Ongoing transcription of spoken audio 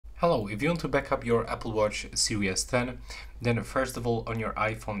Hello, if you want to back up your Apple Watch Series 10, then first of all on your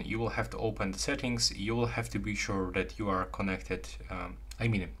iPhone you will have to open the settings. You will have to be sure that you are connected,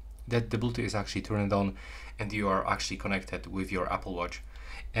 that the Bluetooth is actually turned on and you are actually connected with your Apple Watch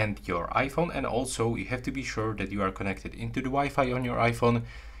and your iPhone, and also you have to be sure that you are connected into the Wi-Fi on your iPhone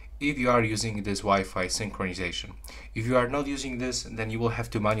if you are using this Wi-Fi synchronization. If you are not using this, then you will have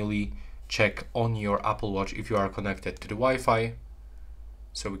to manually check on your Apple Watch if you are connected to the Wi-Fi.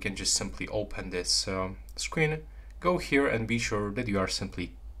 So we can just simply open this screen, go here and be sure that you are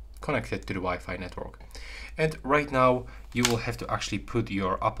simply connected to the Wi-Fi network. And right now you will have to actually put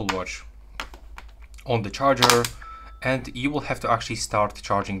your Apple Watch on the charger, and you will have to actually start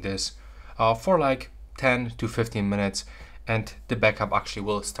charging this for like 10 to 15 minutes, and the backup actually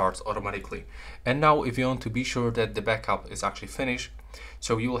will start automatically. And now if you want to be sure that the backup is actually finished,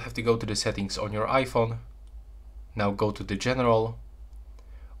 so you will have to go to the settings on your iPhone. Now go to the general,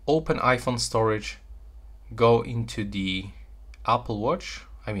 open iPhone storage, go into the Apple Watch,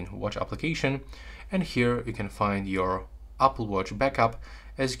 watch application, and here you can find your Apple Watch backup.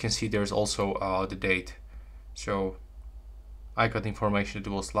 As you can see, there's also the date. So I got information that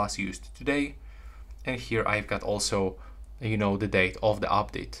it was last used today, and here I've got also the date of the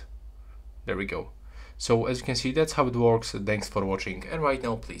update. There we go. So as you can see, that's how it works. Thanks for watching, and right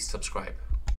now please subscribe.